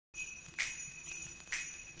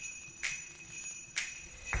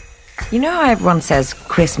You know how everyone says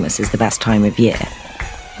Christmas is the best time of year?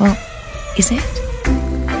 Well, is it?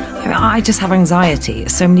 I just have anxiety.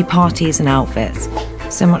 So many parties and outfits.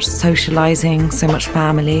 So much socialising, so much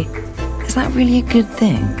family. Is that really a good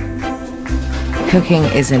thing? Cooking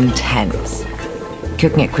is intense.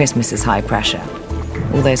 Cooking at Christmas is high pressure.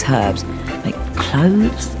 All those herbs. Like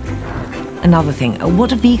cloves? Another thing, what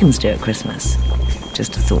do vegans do at Christmas?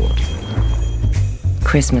 Just a thought.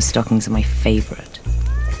 Christmas stockings are my favourite.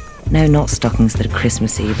 No, not stockings that are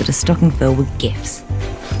Christmassy, but a stocking filled with gifts.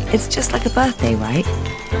 It's just like a birthday, right?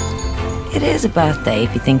 It is a birthday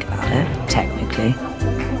if you think about it, technically.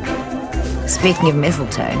 Speaking of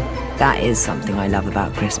mistletoe, that is something I love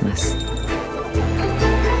about Christmas.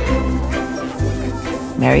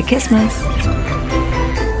 Merry Christmas!